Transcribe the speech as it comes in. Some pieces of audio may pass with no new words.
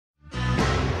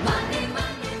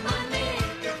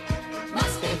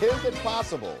Is it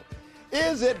possible?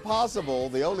 Is it possible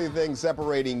the only thing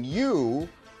separating you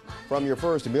from your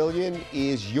first million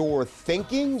is your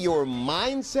thinking, your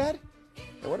mindset?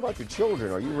 And what about your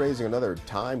children? Are you raising another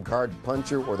time card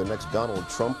puncher or the next Donald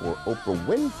Trump or Oprah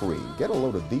Winfrey? Get a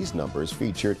load of these numbers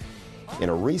featured in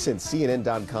a recent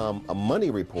CNN.com money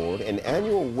report. An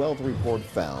annual wealth report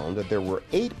found that there were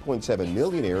 8.7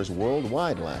 millionaires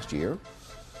worldwide last year.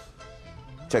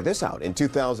 Check this out. In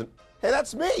 2000, hey,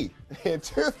 that's me. In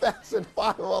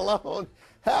 2005 alone,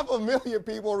 500,000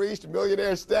 people reached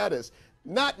millionaire status.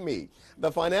 Not me.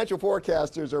 The financial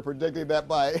forecasters are predicting that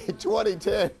by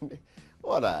 2010,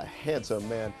 what a handsome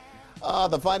man.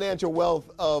 The financial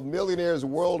wealth of millionaires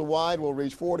worldwide will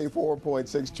reach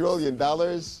 $44.6 trillion.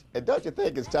 And don't you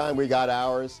think it's time we got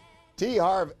ours?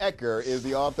 Harv Eker is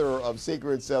the author of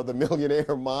Secrets of the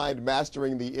Millionaire Mind,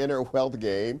 Mastering the Inner Wealth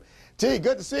Game. Good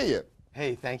to see you.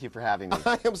 Hey, thank you for having me.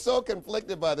 I am so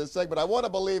conflicted by this segment. I want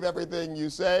to believe everything you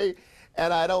say,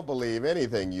 and I don't believe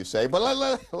anything you say. But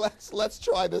let's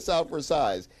try this out for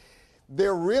size.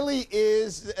 There really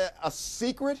is a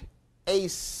secret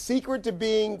to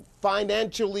being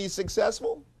financially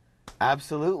successful?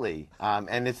 Absolutely.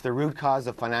 And it's the root cause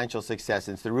of financial success.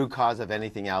 It's the root cause of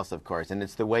anything else, of course. And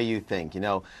it's the way you think. You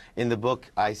know, in the book,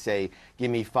 I say,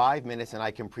 give me 5 minutes and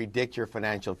I can predict your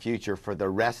financial future for the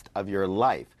rest of your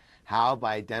life. How?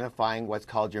 By identifying what's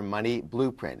called your money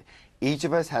blueprint. Each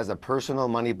of us has a personal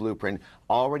money blueprint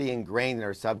already ingrained in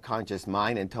our subconscious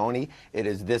mind. And Tony, it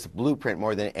is this blueprint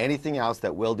more than anything else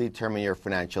that will determine your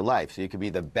financial life. So you can be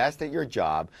the best at your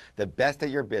job, the best at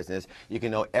your business. You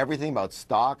can know everything about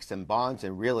stocks and bonds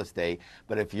and real estate.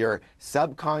 But if your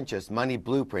subconscious money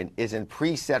blueprint isn't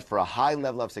preset for a high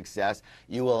level of success,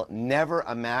 you will never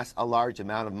amass a large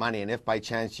amount of money. And if by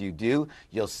chance you do,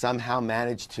 you'll somehow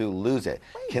manage to lose it.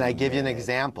 Can I give you an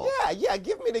example? Yeah,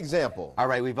 give me an example. All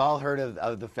right, we've all heard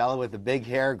of the fellow with the big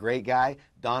hair, great guy,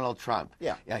 Donald Trump.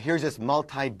 Yeah. Here's this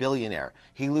multi-billionaire.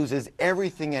 He loses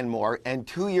everything and more, and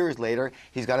 2 years later,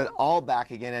 he's got it all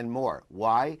back again and more.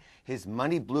 Why? His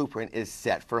money blueprint is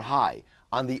set for high.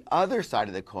 On the other side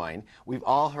of the coin, we've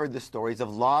all heard the stories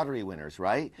of lottery winners,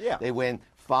 right? Yeah. They win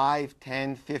 5,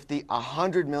 10, 50,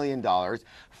 $100 million.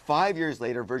 5 years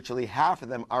later, virtually half of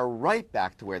them are right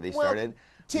back to where they started.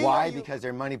 Why? Because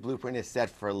their money blueprint is set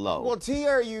for low. Well,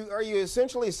 are you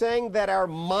essentially saying that our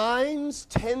minds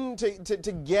tend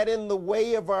to get in the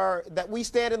way of that we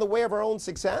stand in the way of our own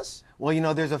success? Well, you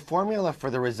know, there's a formula for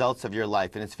the results of your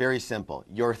life, and it's very simple.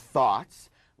 Your thoughts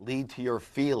lead to your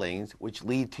feelings, which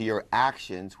lead to your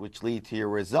actions, which lead to your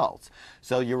results.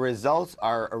 So your results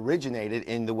are originated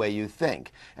in the way you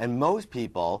think. And most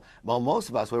people, well, most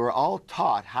of us, we were all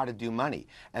taught how to do money.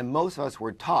 And most of us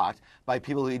were taught by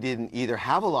people who didn't either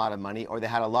have a lot of money or they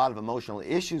had a lot of emotional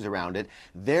issues around it.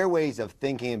 Their ways of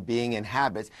thinking and being and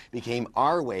habits became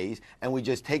our ways, and we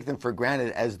just take them for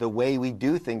granted as the way we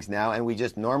do things now, and we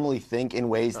just normally think in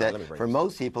ways that, for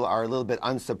most people, are a little bit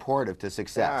unsupportive to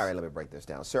success. All right, let me break this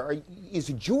down. Sir, is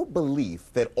it your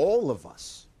belief that all of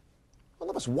us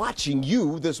watching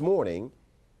you this morning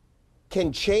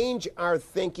can change our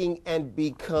thinking and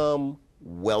become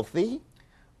wealthy?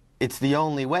 It's the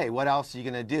only way. What else are you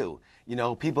going to do? You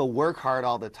know, people work hard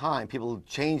all the time. People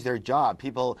change their job.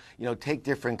 People, you know, take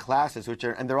different classes,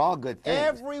 and they're all good things.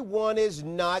 Everyone is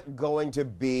not going to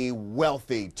be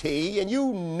wealthy, and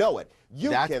you know it.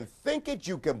 You can think it,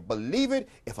 you can believe it.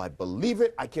 If I believe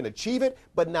it, I can achieve it.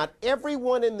 But not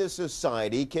everyone in this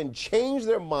society can change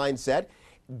their mindset,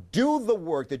 do the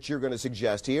work that you're going to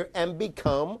suggest here, and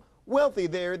become wealthy.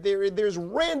 There's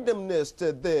randomness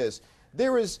to this.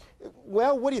 There is,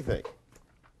 well, what do you think?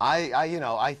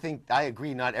 I think I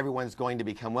agree. Not everyone's going to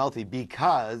become wealthy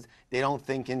because they don't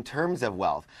think in terms of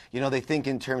wealth. You know, they think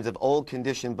in terms of old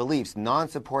conditioned beliefs,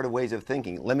 non-supportive ways of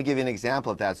thinking. Let me give you an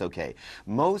example if that's okay.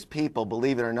 Most people,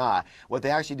 believe it or not, what they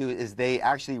actually do is they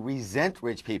actually resent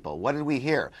rich people. What did we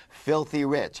hear? Filthy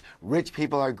rich. Rich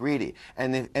people are greedy.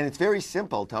 And it's very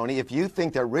simple, Tony. If you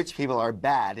think that rich people are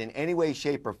bad in any way,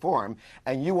 shape, or form,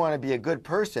 and you want to be a good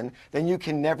person, then you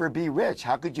can never be rich.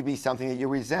 How could you be something that you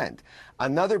resent?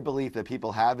 Another belief that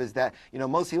people have is that, you know,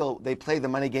 most people, they play the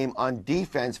money game on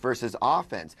defense versus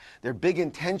offense. Their big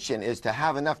intention is to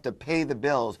have enough to pay the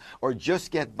bills or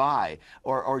just get by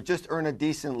or just earn a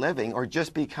decent living or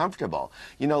just be comfortable.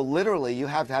 You know, literally, you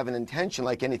have to have an intention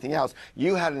like anything else.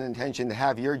 You had an intention to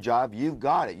have your job, you've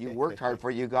got it. You worked hard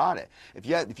for it, you got it. If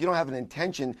you don't have an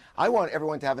intention, I want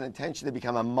everyone to have an intention to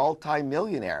become a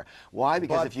multi-millionaire. Why?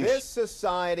 Because if you...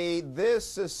 This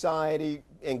society,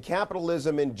 and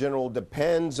capitalism in general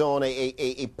depends on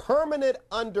a permanent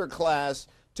underclass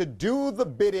to do the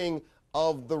bidding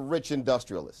of the rich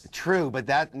industrialists. True, but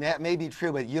that may be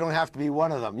true, but you don't have to be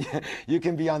one of them. You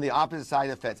can be on the opposite side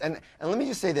of the fence. And let me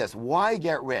just say this, why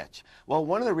get rich? Well,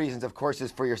 one of the reasons, of course, is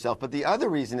for yourself, but the other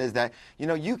reason is that, you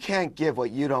know, you can't give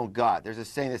what you don't got. There's a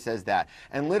saying that says that.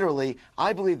 And literally,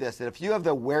 I believe this, that if you have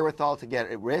the wherewithal to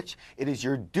get rich, it is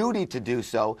your duty to do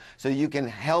so you can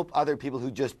help other people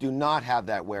who just do not have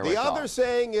that wherewithal. The other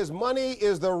saying is money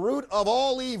is the root of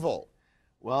all evil.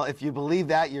 Well, if you believe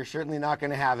that, you're certainly not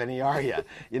going to have any, are you?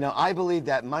 You know, I believe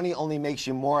that money only makes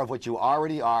you more of what you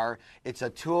already are. It's a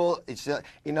tool. It's a,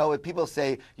 you know, if people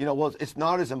say, you know, well, it's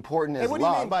not as important as love. Hey,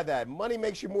 what do you mean by that? Money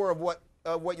makes you more of what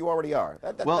you already are.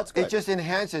 Well, that's good. It just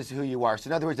enhances who you are. So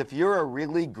in other words, if you're a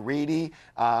really greedy,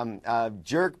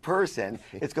 jerk person,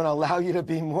 it's going to allow you to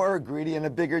be more greedy and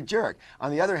a bigger jerk. On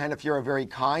the other hand, if you're a very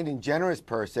kind and generous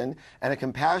person and a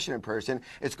compassionate person,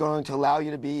 it's going to allow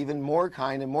you to be even more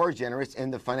kind and more generous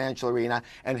in the financial arena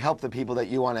and help the people that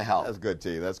you want to help. That's good,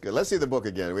 T. That's good. Let's see the book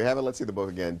again. We have it. Let's see the book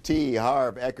again. T.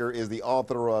 Harv Eker is the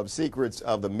author of Secrets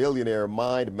of the Millionaire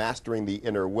Mind, Mastering the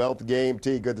Inner Wealth Game.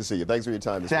 T, good to see you. Thanks for your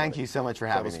time this morning. Thank you so much for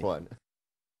having me. That was fun.